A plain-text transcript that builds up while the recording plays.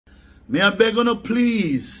Me I beg you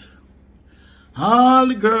please. All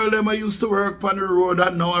the girls them I used to work on the road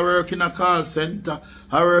and now I work in a call center,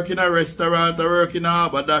 I work in a restaurant, I work in a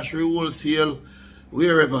haberdashery wholesale,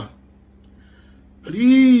 wherever.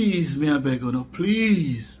 Please, me I beg you,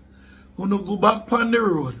 please. You no go back on the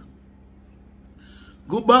road.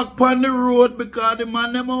 Go back on the road because the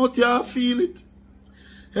man them out here feel it.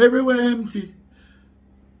 Everywhere empty.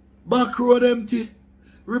 Backroad empty.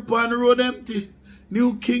 Ripon Road empty.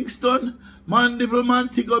 New Kingston, Mandeville,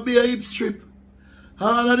 Montego Bay, a hip strip.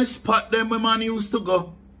 All of the spot them where man used to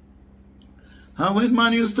go. And when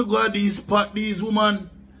man used to go at these spot, these women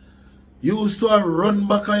used to run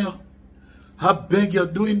back at you. I beg you,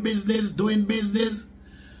 doing business.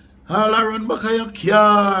 All I run back at your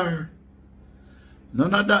car.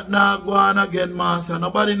 None of that now go on again, master.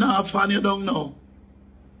 Nobody now fan you down now.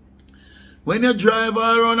 When you drive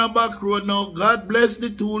all around a back road now, God bless the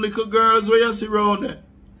two little girls where you see around there.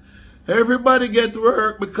 Everybody get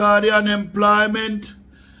work because the unemployment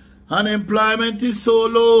is so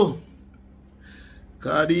low.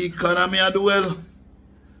 Because the economy a do well.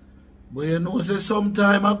 But you know, say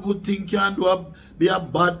sometimes a good thing can be a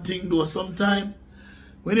bad thing though. Sometimes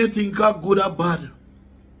when you think a good or bad.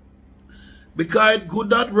 Because it's good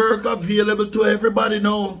that work available to everybody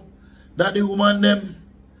now. That the woman them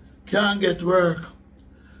can't get work.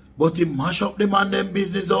 But he mash up the man them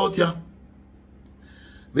business out here.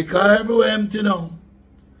 Because everywhere empty now.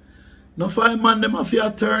 No five man them have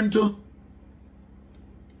to turn to.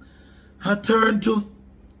 I turn to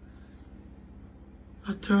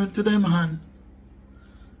them hand.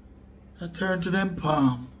 I turn to them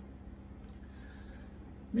palm.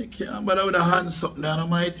 Me can't bother with a hand something and I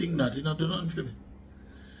might think that you know do nothing for me.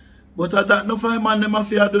 But at that no five man them have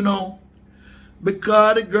to do now.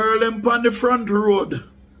 Because the girl them on the front road.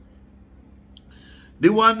 The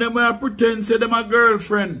one them I pretend say them a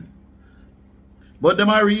girlfriend. But them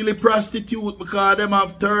are really prostitute because them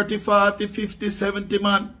have 30, 40, 50, 70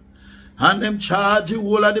 man. And them charge the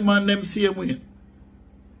whole of the man them same way.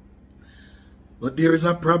 But there is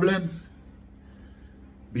a problem.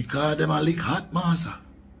 Because them a lick hot, master.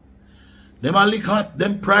 Them a lick hot,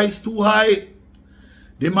 them price too high.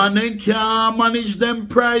 The man them can't manage them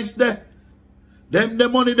price there. Them the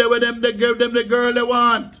money they with them they give them the girl they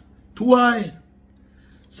want. Too high.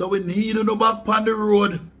 So we need to go back on the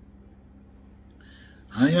road.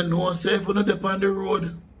 And you know say if you not on the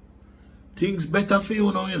road, things better for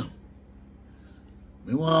you now, you know.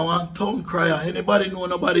 We want town crier. Anybody know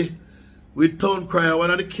nobody with town crier, one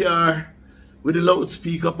of the car with the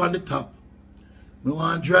loudspeaker up on the top. We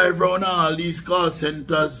want to drive around all these call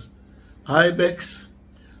centers. Ibex,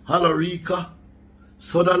 Halorica,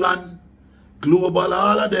 Sutherland, Global,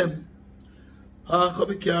 all of them. I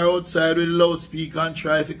come car outside with the loudspeaker and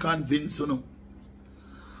try if you convince you know.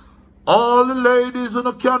 All the ladies you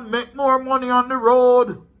know, can make more money on the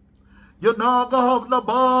road. You're not going to have no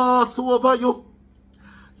boss over you.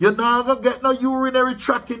 You're not going to get no urinary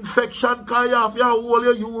tract infection because you have all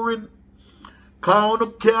your urine. Because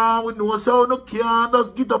you can't, we know so you can't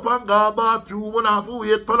just get up and go bathroom and have to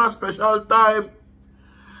wait for a special time.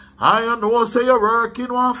 I know say you're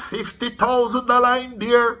working on $50,000 in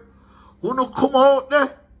there. You know come out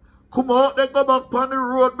there, go back on the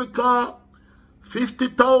road because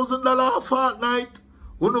 $50,000 a fortnight.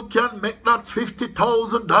 You know can make that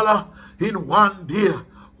 $50,000 in one day,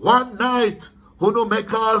 one night. You know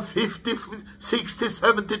make all 50, 60,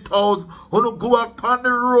 70,000. You know go back on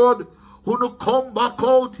the road. You know come back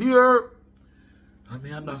out here. I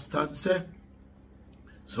may understand, say.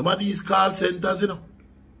 Some of these call centers, you know.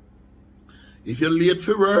 If you're late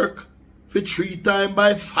for work, for 3 times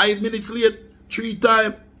by 5 minutes late, 3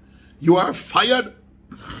 times, you are fired.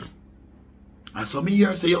 And some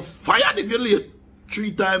here say you're fired if you're late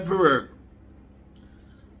 3 times for work.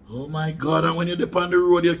 Oh my God, and when you're up on the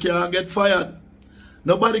road, you can't get fired.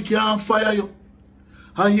 Nobody can fire you.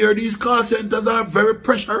 I hear these call centers are very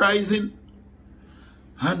pressurizing.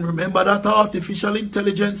 And remember that artificial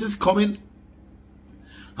intelligence is coming.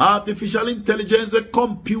 Artificial intelligence, a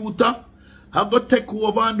computer, I go take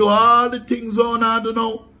over and do all the things we want to do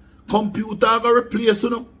now. Computer I go replace you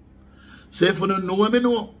know. So if you don't know me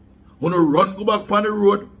know, you run go back on the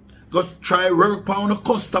road, go try work on a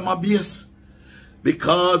customer base.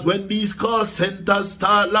 Because when these call centers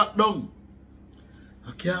start lockdown,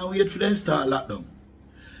 I can't wait for them to start lockdown.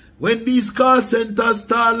 When these call centers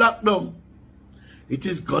start lockdown, it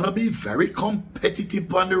is gonna be very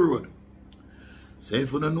competitive on the road. So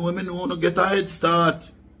if you don't know me know, you get a head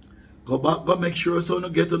start. Go back, go make sure so you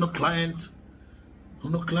get on a client,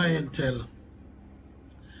 on a clientele.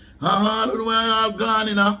 I don't know where I've gone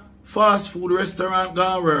in a fast food restaurant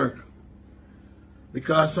gone work.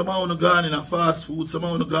 Because some of them gone in a fast food, some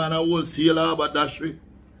of them gone a wholesale or haberdashery.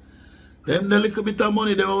 Them the little bit of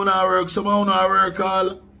money they want to work, some of them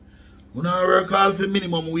work all for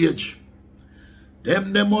minimum wage.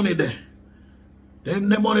 Them the money there. Them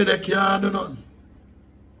the money they can't do nothing.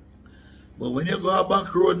 But when you go a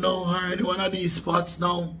back road now or any one of these spots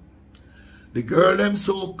now, the girl them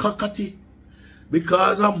so cockatty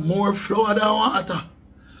because of more flour than water.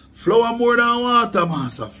 Flour more than water,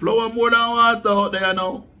 master. Flour more than water out there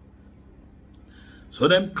now. So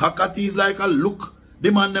them cockatties like a look.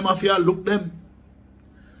 The man them have to look them.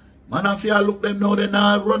 Man have to look them now. They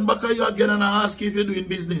now run back at you again and ask if you're doing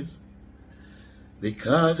business.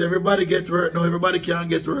 Because everybody get work now. Everybody can't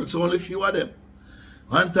get work. So only few of them.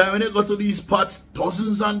 One time when you go to these spots,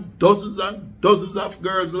 dozens and dozens and dozens of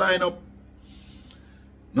girls line up.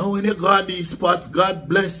 Now when you go to these spots, God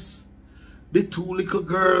bless the two little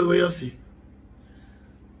girls where you see.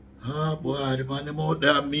 Ah boy, the man them out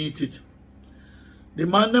there meet it. The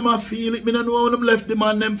man them a feel it. Me don't know how them left the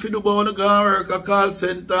man them for do about to go work a call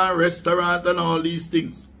center, restaurant and all these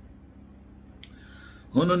things.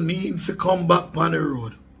 You don't need to come back on the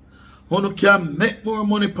road. You can make more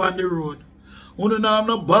money on the road. You don't have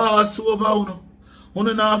no boss over you. You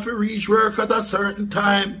don't have to reach work at a certain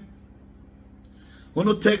time. You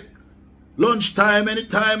don't take lunchtime any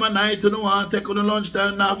time of night. You don't want to take on the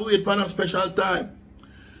lunchtime and have to wait for a special time.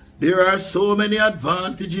 There are so many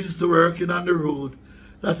advantages to working on the road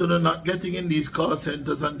that you're not getting in these call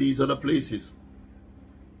centers and these other places.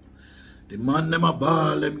 The man them a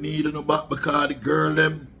ball them need on the back because the girl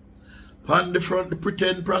them on the front, the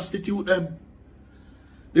pretend prostitute them.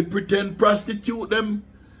 The pretend prostitute them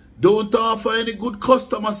don't offer any good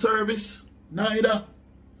customer service neither.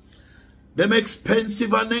 Them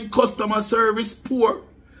expensive and then customer service poor.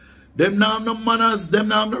 Them now have no manners, them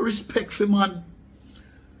now have no respect for man.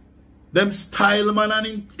 Them style man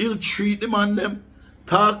and ill treat the man them.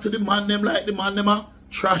 Talk to the man them like the man them are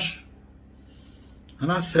trash.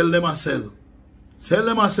 And I sell them I sell. Sell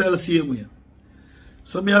them I sell same way.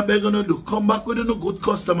 So me I beg you to do. Come back with no good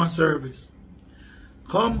customer service.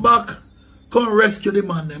 Come back. Come rescue the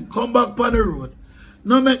man them. Come back on the road.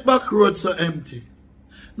 No make back road so empty.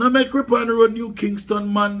 No make rip on the road New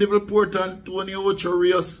Kingston, Mandeville, Port Antonio, Ocho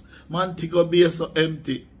Rios, Montego Bay so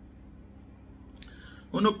empty.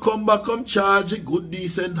 When you come back, come charge good,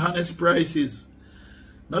 decent, honest prices.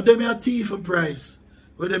 Now them a thief and price.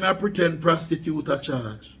 Where them a pretend prostitute a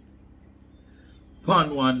charge.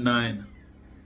 119.